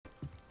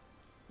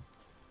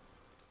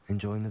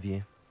Enjoying the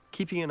view?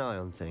 Keeping an eye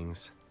on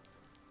things.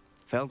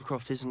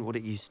 Feldcroft isn't what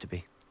it used to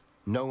be.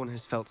 No one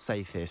has felt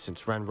safe here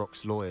since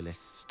Ranrock's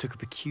loyalists took a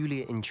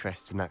peculiar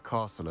interest in that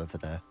castle over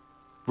there.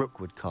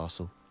 Rookwood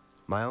Castle.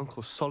 My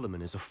uncle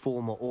Solomon is a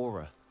former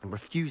Auror and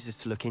refuses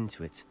to look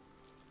into it,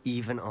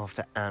 even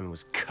after Anne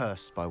was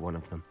cursed by one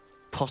of them.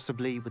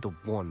 Possibly with a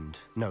wand,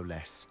 no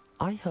less.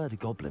 I heard a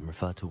goblin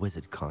refer to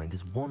wizard kind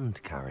as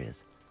wand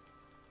carriers.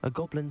 Are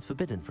goblins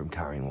forbidden from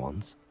carrying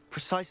wands?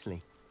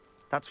 Precisely.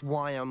 That's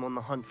why I'm on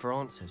the hunt for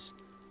answers.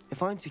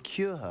 If I'm to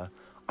cure her,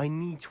 I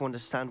need to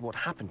understand what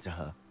happened to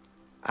her.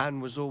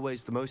 Anne was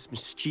always the most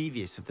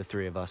mischievous of the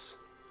three of us.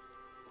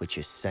 Which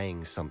is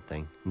saying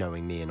something,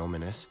 knowing me and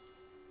Ominous.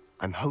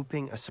 I'm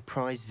hoping a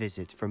surprise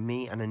visit from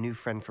me and a new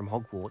friend from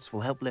Hogwarts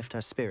will help lift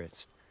her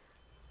spirits.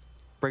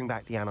 Bring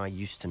back the Anne I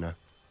used to know.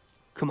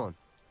 Come on,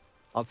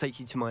 I'll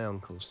take you to my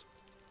uncle's.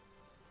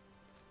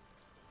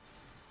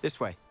 This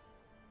way.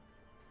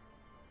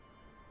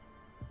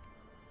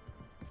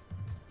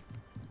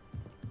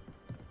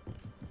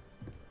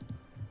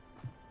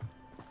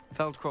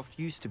 Feldcroft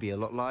used to be a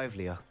lot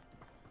livelier.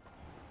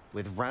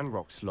 With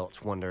Ranrock's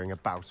lot wandering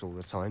about all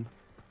the time,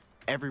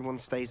 everyone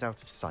stays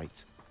out of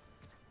sight.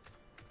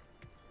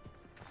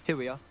 Here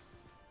we are.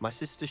 My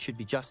sister should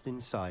be just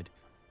inside.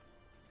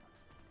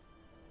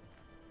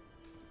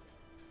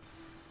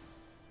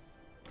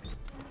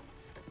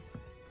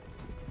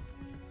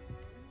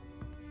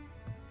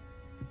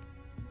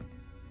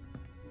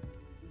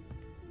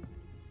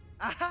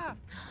 Aha!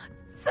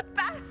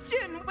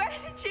 Sebastian, where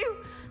did you...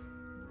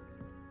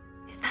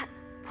 Is that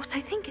what I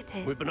think it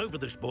is? We've been over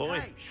this, boy.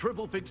 Hey.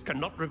 Shrivelfigs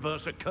cannot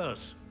reverse a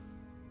curse.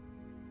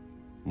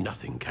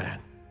 Nothing can.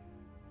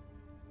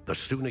 The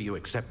sooner you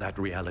accept that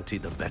reality,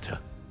 the better.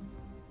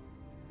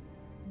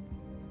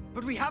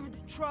 But we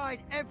haven't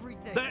tried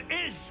everything. There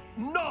is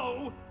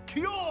no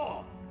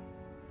cure!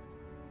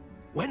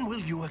 When will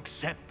you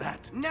accept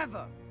that?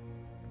 Never.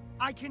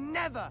 I can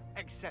never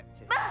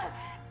accept it.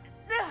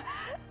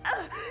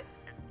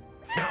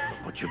 Now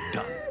look what you've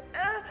done.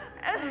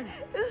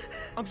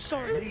 I'm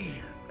sorry.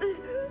 Leave.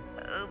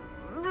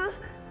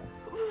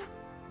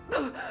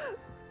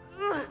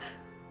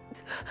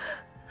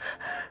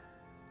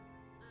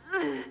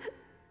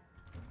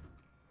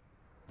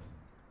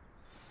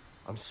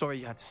 I'm sorry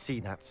you had to see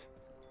that.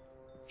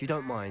 If you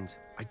don't mind,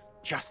 I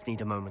just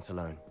need a moment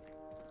alone.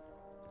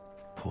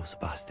 Poor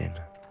Sebastian.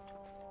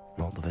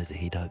 Not the visit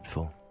he'd hoped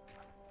for.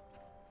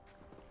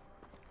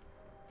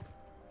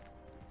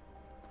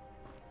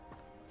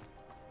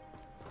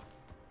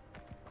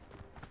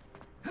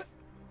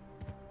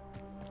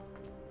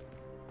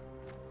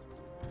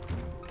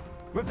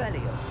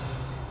 Revelio.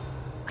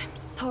 I'm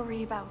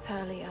sorry about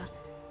earlier.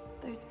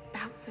 Those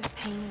bouts of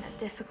pain are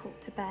difficult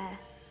to bear.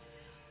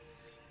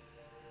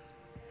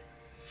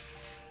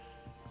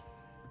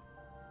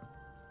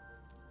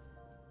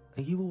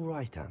 Are you all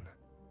right, Anne?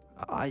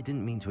 I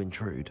didn't mean to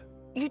intrude.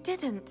 You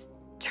didn't,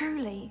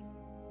 truly.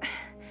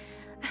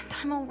 And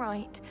I'm all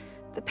right.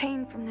 The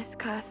pain from this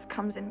curse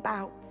comes in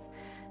bouts,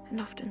 and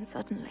often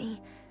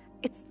suddenly.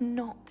 It's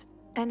not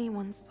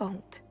anyone's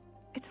fault.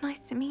 It's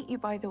nice to meet you,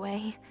 by the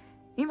way.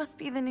 You must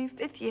be the new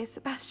 5th year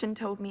Sebastian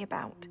told me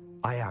about.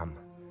 I am.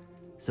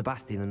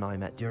 Sebastian and I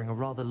met during a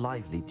rather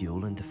lively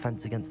duel in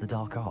defense against the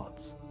dark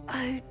arts.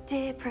 Oh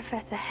dear,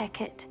 Professor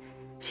Hecat.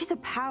 She's a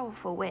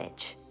powerful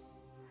witch.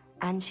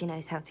 And she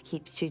knows how to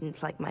keep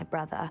students like my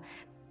brother,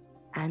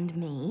 and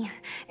me,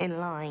 in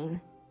line.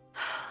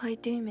 I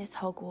do miss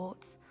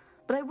Hogwarts,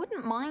 but I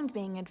wouldn't mind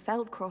being in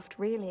Feldcroft,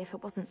 really, if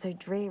it wasn't so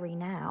dreary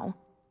now.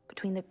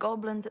 Between the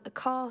goblins at the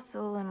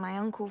castle and my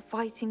uncle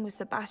fighting with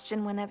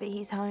Sebastian whenever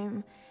he's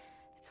home,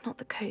 it's not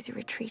the cozy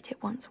retreat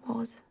it once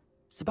was.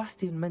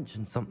 Sebastian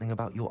mentioned something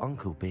about your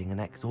uncle being an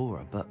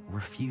ex-Auror, but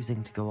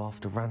refusing to go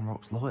after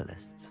Ranrock's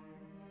loyalists.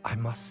 I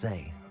must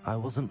say, I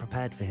wasn't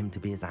prepared for him to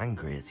be as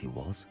angry as he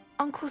was.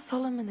 Uncle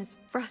Solomon is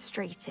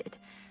frustrated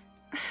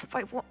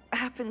by what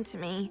happened to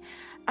me,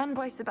 and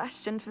by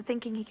Sebastian for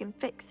thinking he can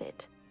fix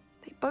it.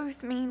 They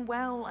both mean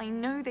well, I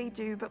know they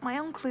do, but my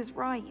uncle is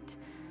right.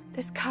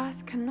 This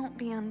curse cannot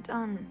be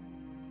undone.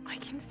 I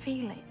can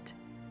feel it.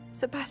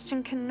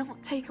 Sebastian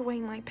cannot take away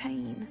my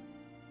pain.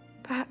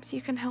 Perhaps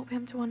you can help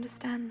him to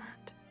understand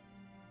that.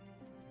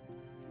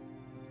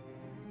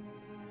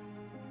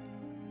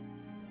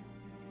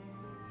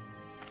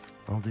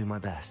 I'll do my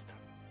best.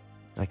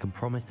 I can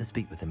promise to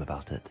speak with him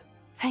about it.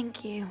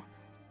 Thank you.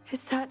 His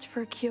search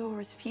for a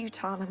cure is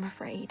futile, I'm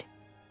afraid.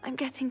 I'm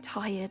getting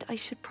tired. I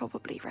should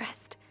probably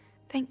rest.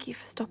 Thank you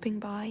for stopping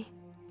by.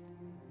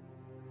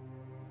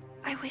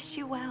 I wish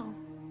you well.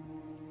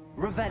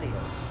 Revelio.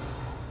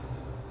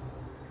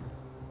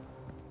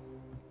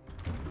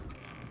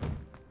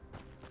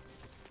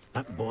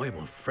 That boy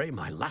will fray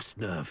my last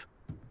nerve.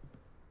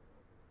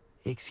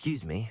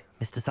 Excuse me,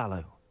 Mr.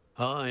 Sallow.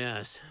 Oh,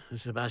 yes,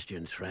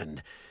 Sebastian's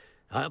friend.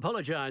 I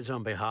apologize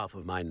on behalf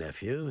of my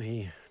nephew.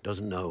 He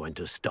doesn't know when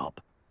to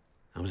stop.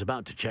 I was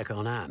about to check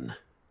on Anne.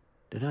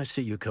 Did I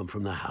see you come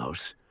from the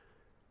house?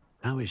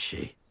 How is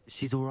she?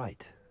 She's all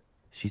right.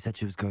 She said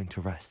she was going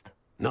to rest.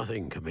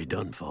 Nothing can be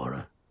done for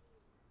her.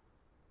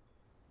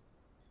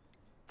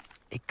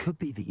 could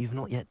be that you've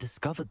not yet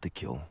discovered the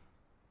cure.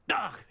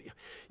 Ah,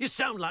 you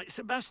sound like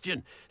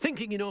Sebastian,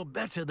 thinking you know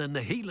better than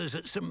the healers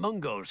at St.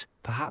 Mungo's.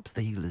 Perhaps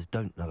the healers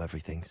don't know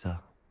everything, sir.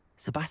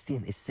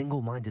 Sebastian is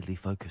single-mindedly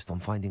focused on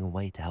finding a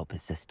way to help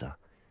his sister.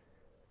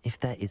 If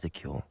there is a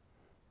cure,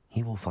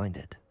 he will find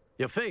it.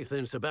 Your faith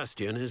in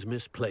Sebastian is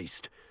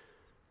misplaced.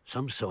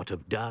 Some sort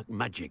of dark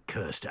magic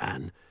cursed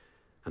Anne,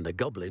 and the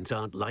goblins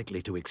aren't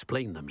likely to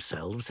explain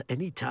themselves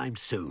anytime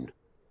soon.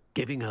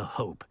 Giving her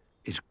hope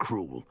is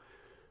cruel.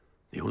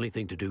 The only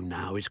thing to do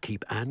now is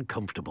keep Anne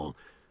comfortable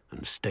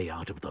and stay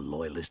out of the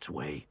Loyalists'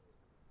 way.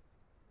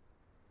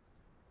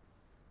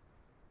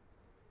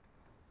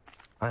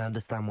 I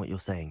understand what you're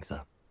saying,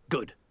 sir.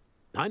 Good.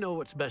 I know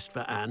what's best for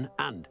Anne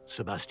and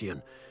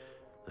Sebastian.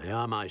 They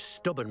are my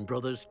stubborn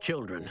brother's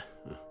children.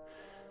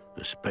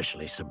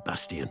 Especially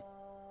Sebastian.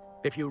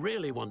 If you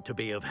really want to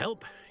be of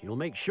help, you'll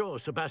make sure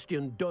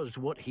Sebastian does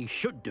what he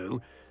should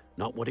do,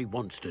 not what he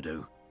wants to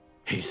do.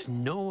 He's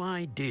no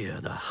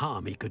idea the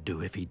harm he could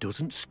do if he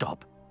doesn't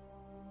stop.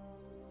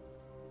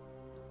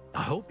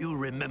 I hope you'll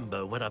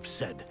remember what I've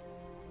said.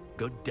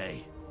 Good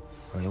day.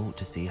 I ought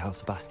to see how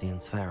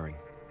Sebastian's faring.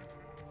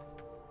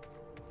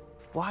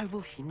 Why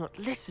will he not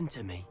listen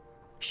to me?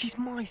 She's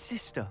my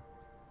sister.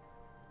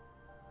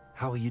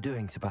 How are you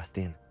doing,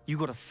 Sebastian? You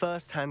got a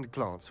first-hand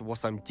glance at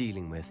what I'm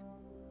dealing with.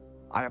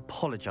 I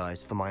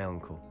apologize for my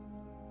uncle.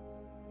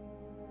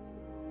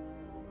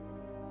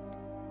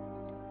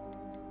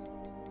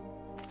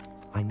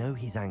 I know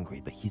he's angry,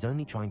 but he's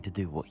only trying to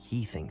do what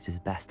he thinks is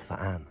best for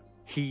Anne.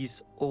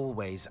 He's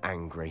always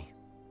angry.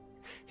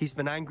 He's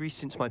been angry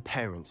since my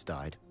parents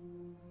died.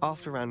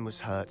 After Anne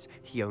was hurt,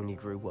 he only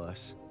grew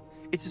worse.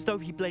 It's as though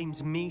he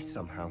blames me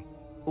somehow,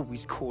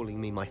 always calling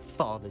me my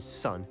father's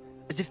son,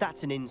 as if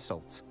that's an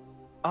insult.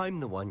 I'm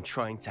the one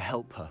trying to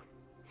help her.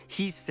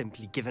 He's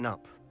simply given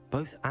up.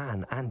 Both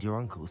Anne and your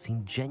uncle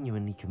seem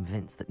genuinely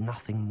convinced that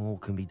nothing more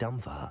can be done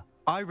for her.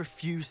 I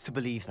refuse to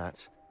believe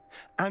that.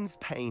 Anne's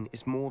pain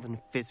is more than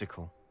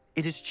physical.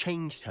 It has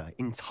changed her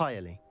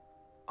entirely.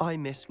 I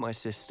miss my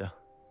sister.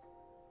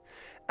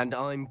 And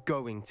I'm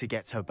going to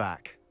get her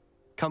back.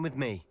 Come with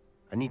me.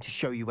 I need to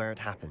show you where it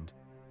happened.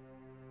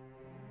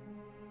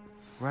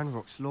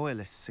 Ranrock's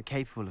loyalists are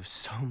capable of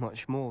so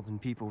much more than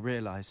people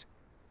realize.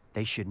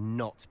 They should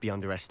not be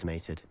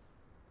underestimated.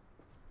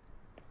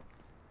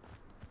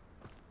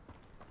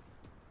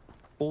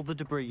 All the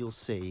debris you'll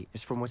see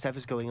is from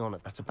whatever's going on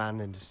at that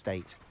abandoned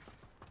estate.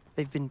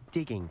 They've been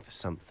digging for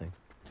something.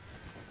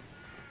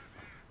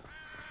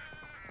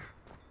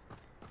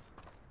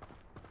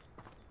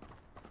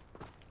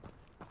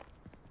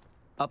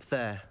 Up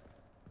there,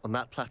 on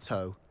that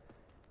plateau,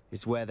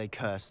 is where they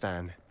cursed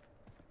Anne.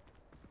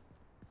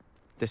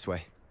 This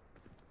way.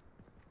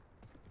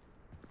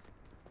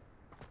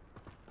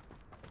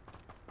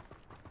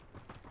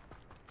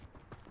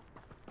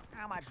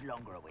 How much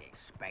longer are we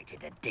expected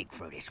to dig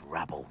through this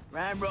rubble?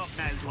 Ranrock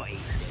knows what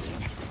he's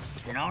doing.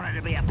 It's an honor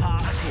to be a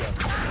part of it.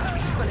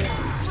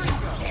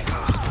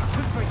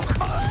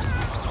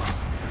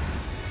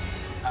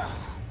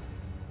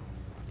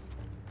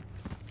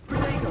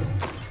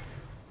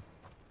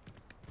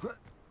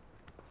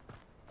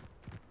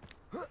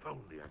 If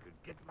only I could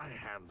get my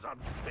hands on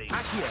things.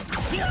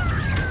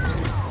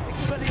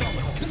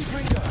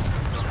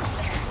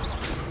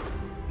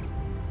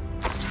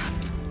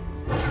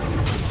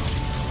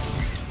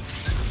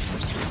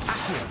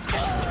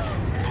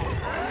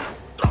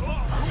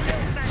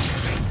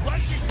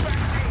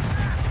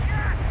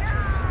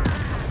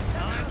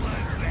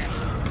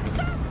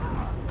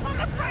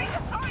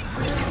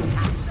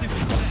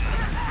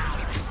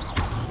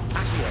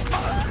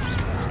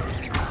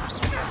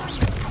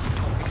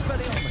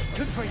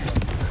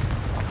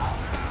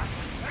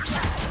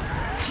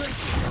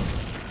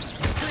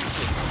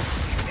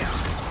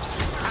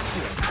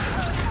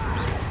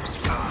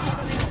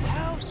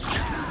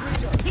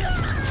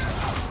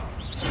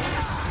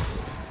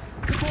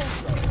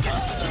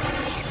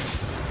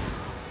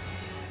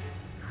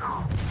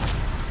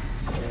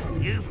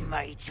 You've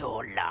made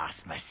your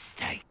last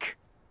mistake.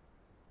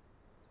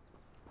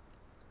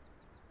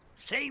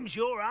 Seems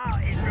your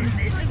art isn't in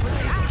this.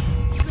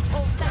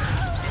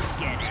 Let's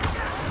get it.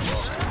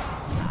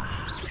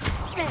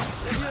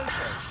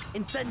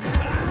 Incendio.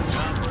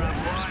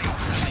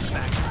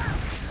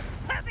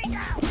 Let me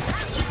down.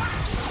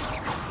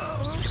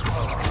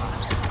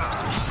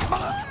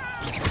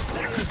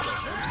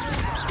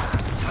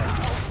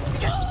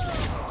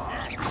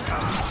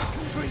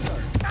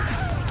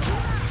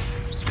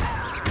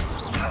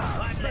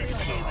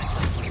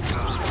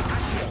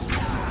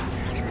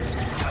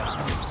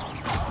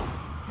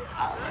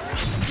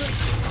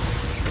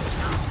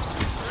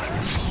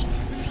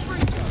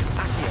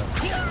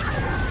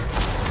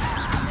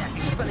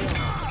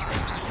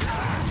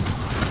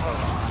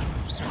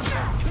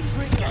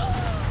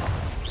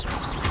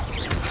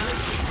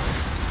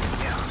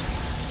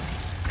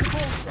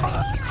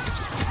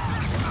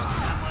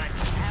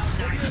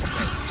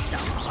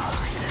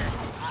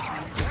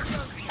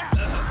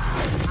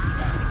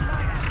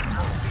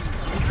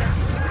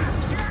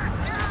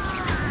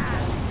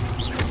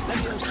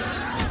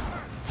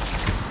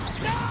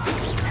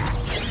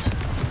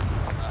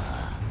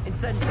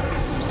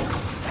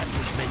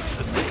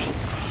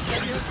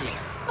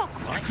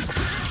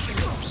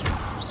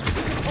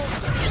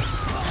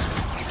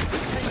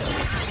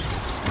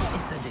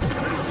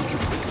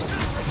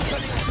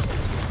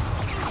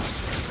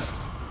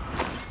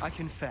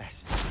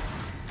 confess.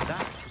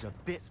 That was a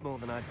bit more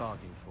than I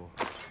bargained for.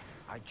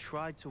 I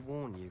tried to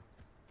warn you.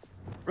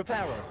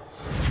 Reparo.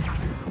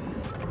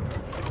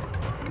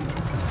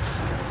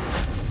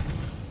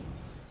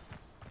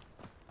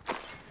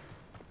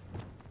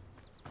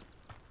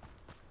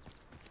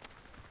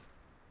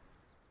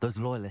 Those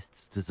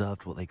loyalists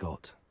deserved what they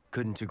got.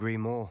 Couldn't agree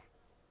more.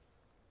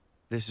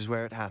 This is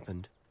where it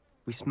happened.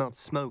 We smelled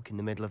smoke in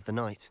the middle of the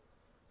night.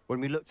 When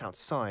we looked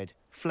outside,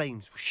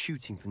 flames were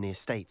shooting from the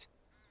estate.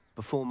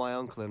 Before my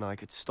uncle and I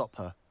could stop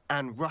her,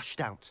 Anne rushed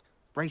out,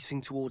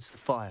 racing towards the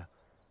fire,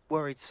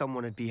 worried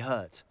someone had been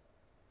hurt.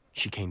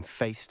 She came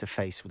face to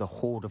face with a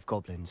horde of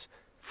goblins,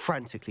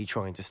 frantically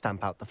trying to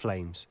stamp out the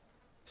flames.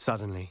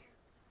 Suddenly,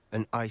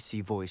 an icy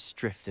voice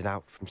drifted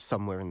out from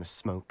somewhere in the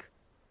smoke.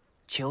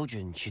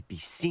 Children should be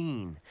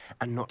seen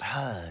and not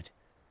heard.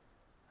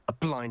 A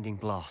blinding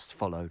blast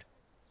followed.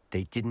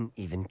 They didn't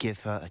even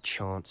give her a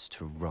chance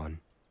to run.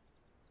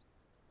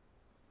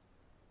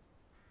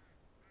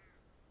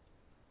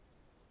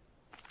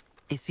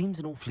 It seems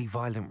an awfully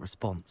violent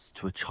response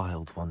to a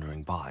child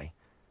wandering by.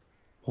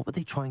 What were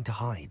they trying to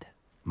hide?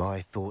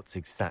 My thoughts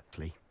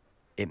exactly.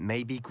 It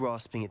may be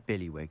grasping at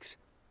Billywigs,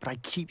 but I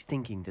keep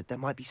thinking that there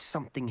might be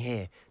something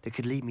here that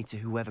could lead me to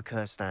whoever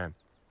cursed Anne.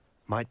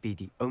 Might be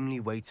the only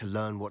way to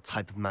learn what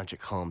type of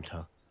magic harmed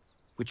her,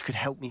 which could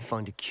help me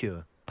find a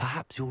cure.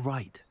 Perhaps you're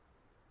right.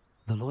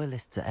 The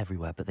Loyalists are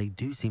everywhere, but they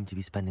do seem to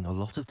be spending a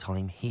lot of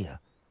time here,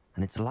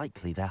 and it's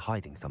likely they're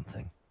hiding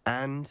something.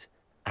 And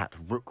at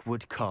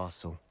Rookwood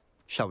Castle.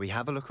 Shall we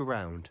have a look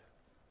around?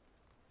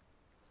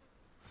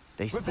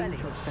 They seem to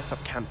have set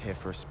up camp here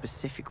for a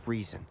specific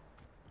reason.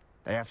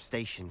 They have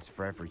stations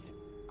for everything.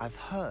 I've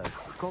heard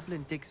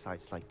goblin dig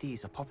sites like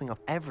these are popping up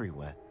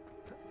everywhere.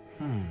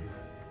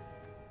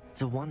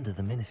 It's a wonder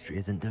the Ministry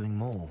isn't doing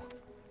more.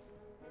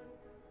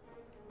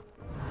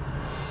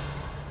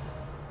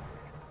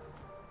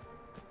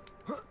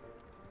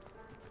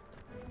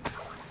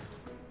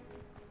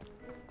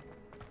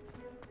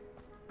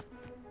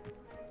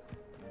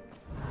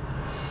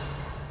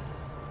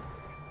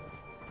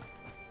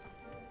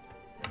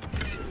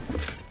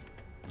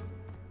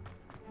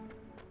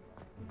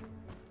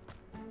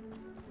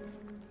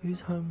 Whose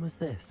home was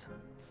this?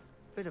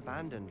 Bit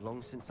abandoned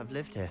long since I've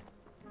lived here.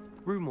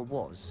 Rumour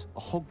was,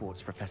 a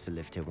Hogwarts professor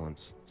lived here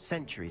once,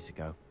 centuries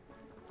ago.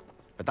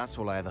 But that's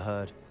all I ever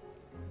heard.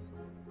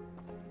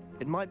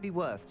 It might be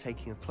worth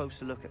taking a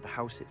closer look at the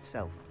house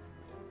itself.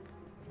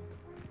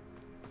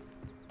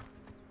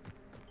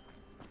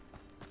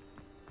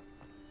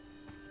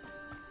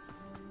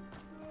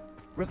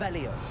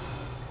 Revelio.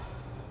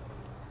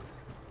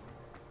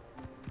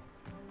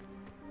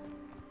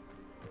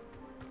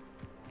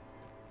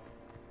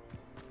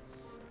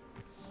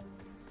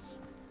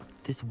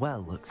 This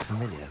well looks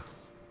familiar.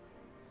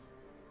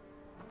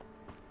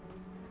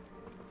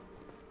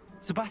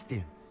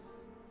 Sebastian,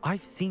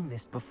 I've seen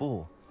this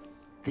before.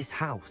 This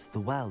house, the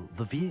well,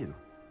 the view.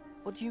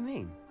 What do you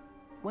mean?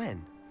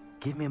 When?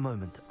 Give me a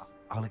moment.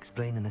 I'll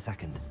explain in a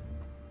second.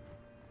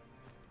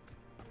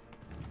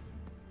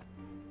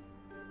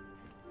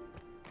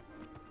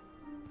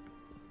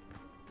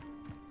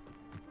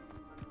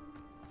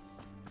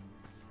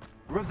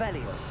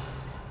 Revelio.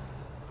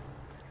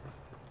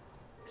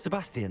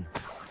 Sebastian,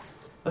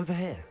 over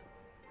here.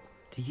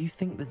 Do you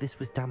think that this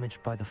was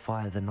damaged by the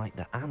fire the night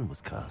that Anne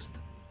was cursed?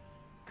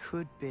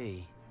 Could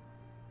be.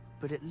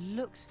 But it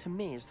looks to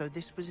me as though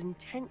this was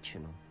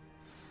intentional.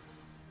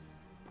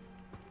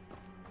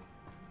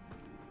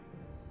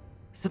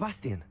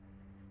 Sebastian,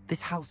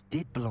 this house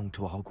did belong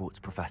to a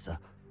Hogwarts professor,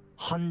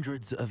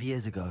 hundreds of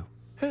years ago.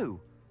 Who?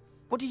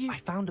 What do you... I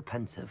found a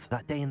pensive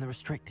that day in the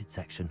restricted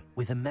section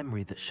with a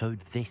memory that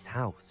showed this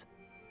house.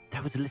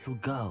 There was a little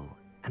girl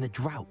and a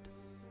drought.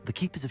 The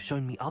keepers have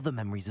shown me other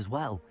memories as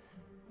well.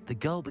 The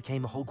girl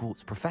became a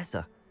Hogwarts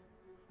professor.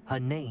 Her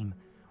name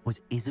was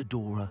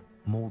Isadora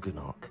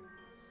Morganach.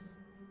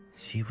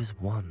 She was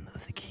one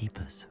of the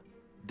keepers.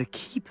 The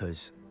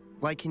keepers?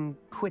 Like in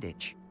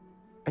Quidditch?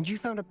 And you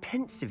found a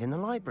pensive in the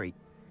library?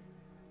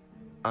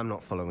 I'm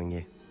not following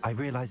you. I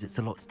realize it's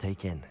a lot to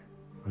take in.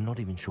 I'm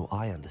not even sure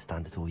I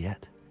understand it all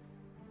yet.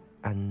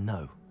 And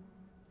no,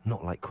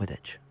 not like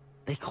Quidditch.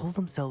 They call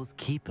themselves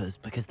keepers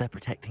because they're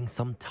protecting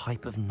some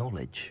type of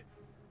knowledge.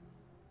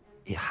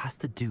 It has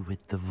to do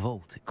with the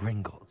vault at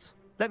Gringotts.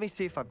 Let me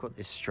see if I've got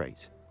this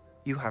straight.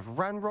 You have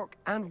Ranrock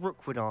and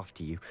Rookwood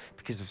after you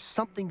because of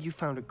something you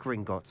found at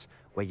Gringotts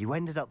where you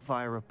ended up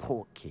via a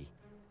port key.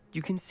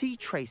 You can see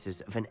traces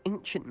of an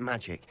ancient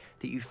magic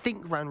that you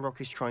think Ranrock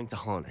is trying to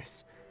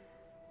harness.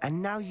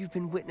 And now you've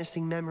been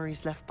witnessing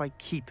memories left by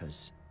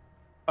keepers.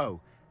 Oh,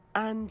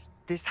 and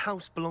this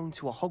house belonged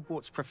to a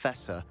Hogwarts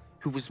professor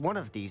who was one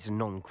of these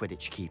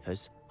non-Quidditch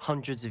keepers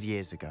hundreds of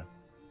years ago.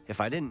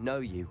 If I didn't know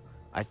you,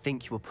 I'd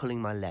think you were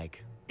pulling my leg.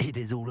 It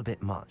is all a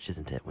bit much,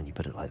 isn't it, when you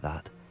put it like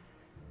that?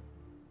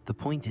 The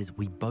point is,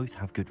 we both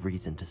have good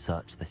reason to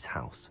search this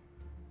house.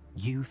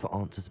 You for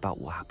answers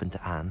about what happened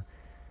to Anne,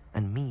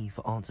 and me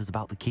for answers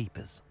about the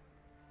keepers.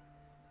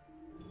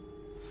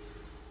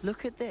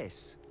 Look at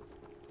this.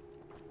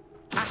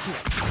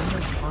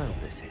 Someone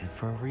piled this here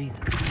for a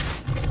reason.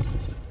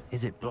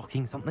 Is it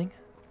blocking something?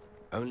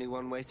 Only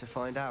one way to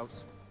find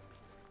out.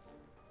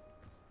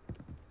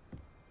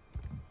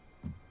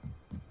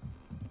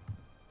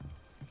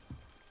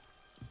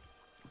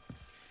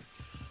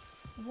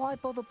 Why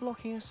bother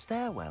blocking a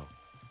stairwell?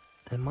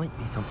 There might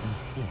be something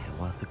here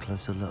worth a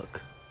closer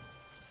look.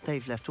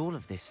 They've left all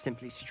of this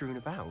simply strewn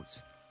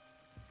about.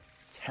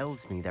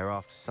 Tells me they're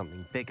after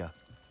something bigger.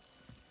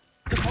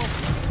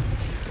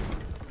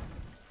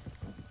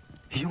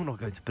 You're not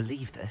going to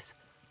believe this.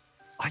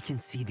 I can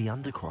see the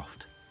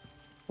Undercroft.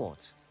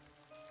 What?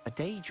 A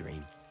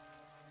daydream?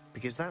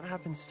 Because that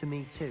happens to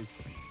me too.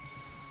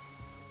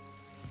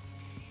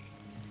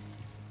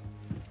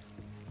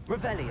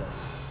 Revelio.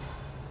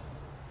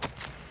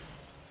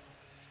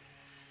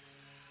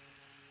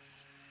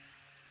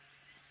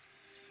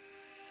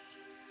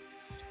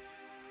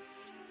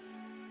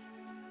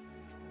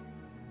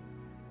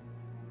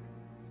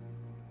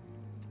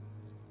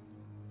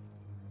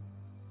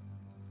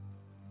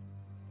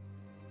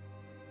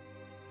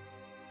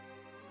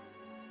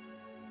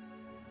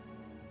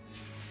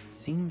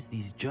 Seems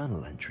these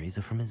journal entries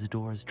are from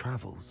Isadora's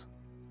travels.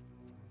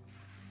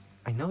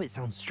 I know it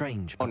sounds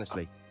strange, but...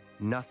 Honestly,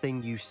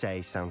 nothing you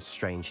say sounds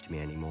strange to me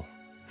anymore.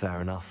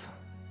 Fair enough.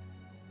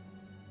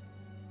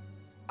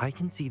 I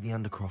can see the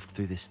Undercroft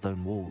through this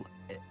stone wall,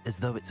 as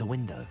though it's a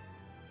window.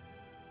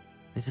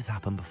 This has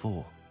happened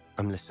before.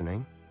 I'm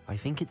listening. I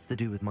think it's to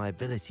do with my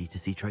ability to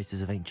see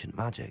traces of ancient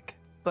magic.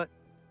 But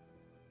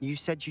you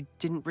said you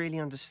didn't really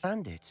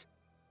understand it,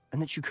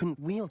 and that you couldn't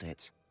wield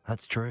it.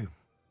 That's true,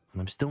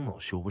 and I'm still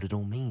not sure what it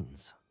all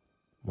means.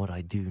 What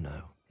I do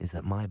know is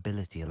that my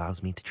ability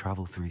allows me to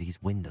travel through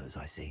these windows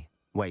I see.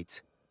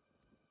 Wait.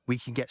 We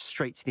can get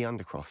straight to the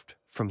Undercroft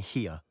from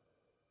here.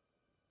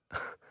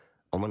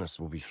 Ominous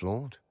will be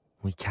flawed.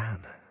 We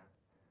can.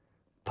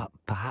 But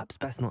perhaps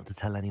best not to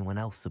tell anyone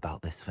else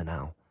about this for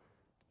now.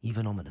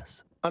 Even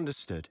Ominous.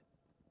 Understood.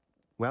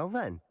 Well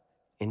then,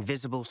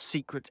 invisible,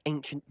 secret,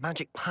 ancient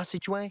magic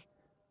passageway?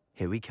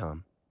 Here we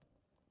come.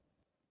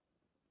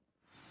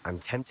 I'm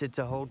tempted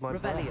to hold my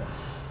breath. Revelio.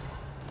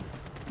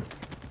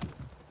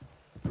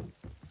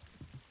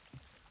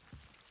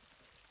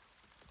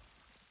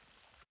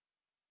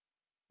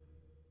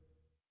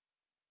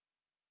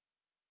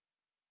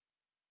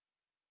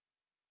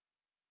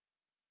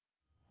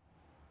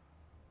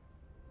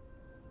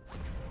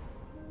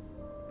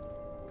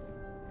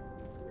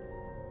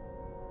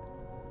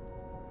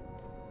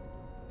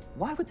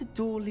 Why would the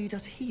door lead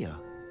us here?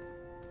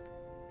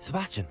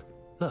 Sebastian,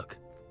 look.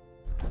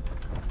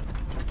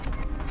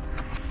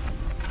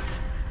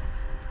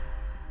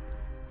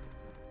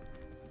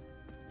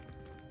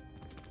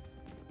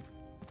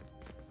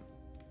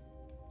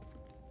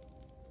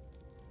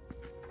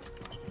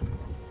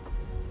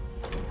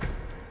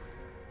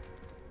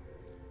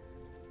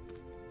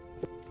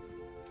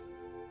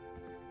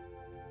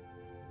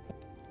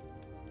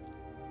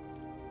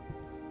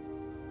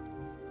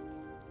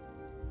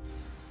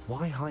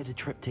 Why hide a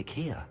triptych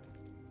here?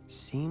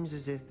 Seems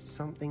as if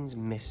something's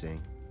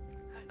missing.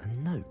 A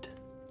note.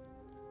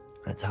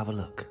 Let's have a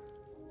look.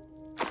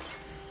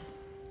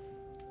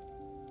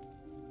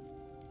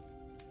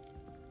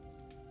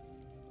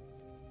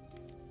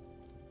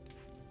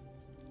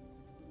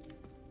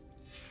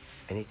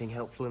 Anything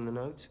helpful in the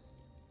note?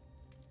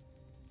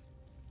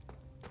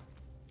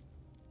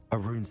 A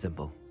rune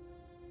symbol.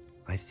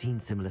 I've seen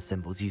similar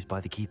symbols used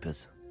by the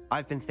keepers.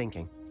 I've been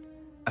thinking.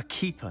 A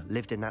keeper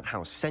lived in that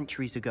house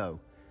centuries ago,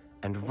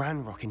 and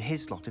Ranrock and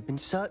his lot have been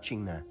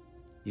searching there.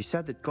 You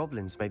said that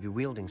goblins may be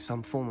wielding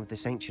some form of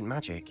this ancient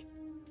magic.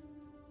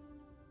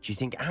 Do you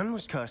think Anne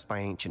was cursed by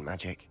ancient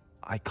magic?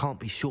 I can't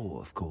be sure,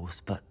 of course,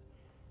 but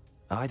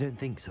I don't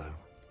think so.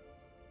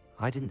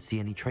 I didn't see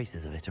any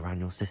traces of it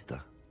around your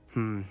sister.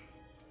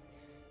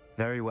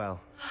 Very well.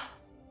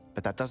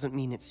 But that doesn't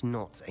mean it's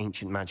not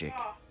ancient magic.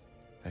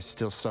 There's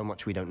still so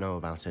much we don't know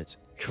about it.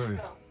 True.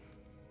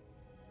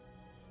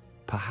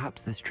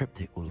 Perhaps this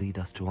triptych will lead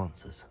us to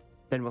answers.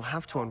 Then we'll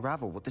have to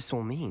unravel what this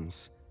all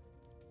means.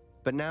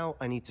 But now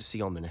I need to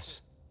see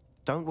Ominous.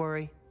 Don't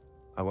worry,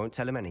 I won't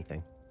tell him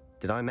anything.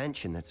 Did I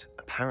mention that,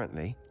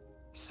 apparently,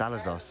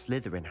 Salazar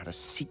Slytherin had a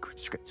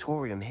secret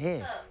scriptorium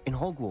here, in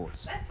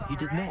Hogwarts? You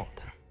did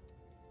not.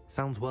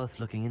 Sounds worth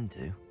looking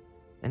into.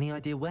 Any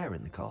idea where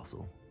in the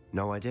castle?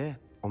 No idea.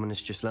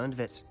 Ominous just learned of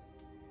it.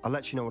 I'll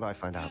let you know what I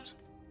find out.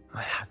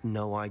 I had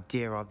no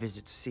idea our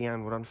visit to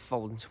Cian would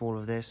unfold into all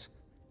of this.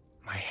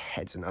 My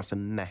head's an utter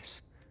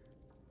mess.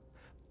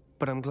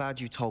 But I'm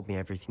glad you told me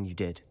everything you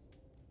did.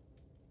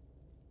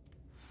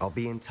 I'll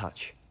be in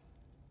touch.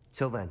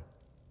 Till then.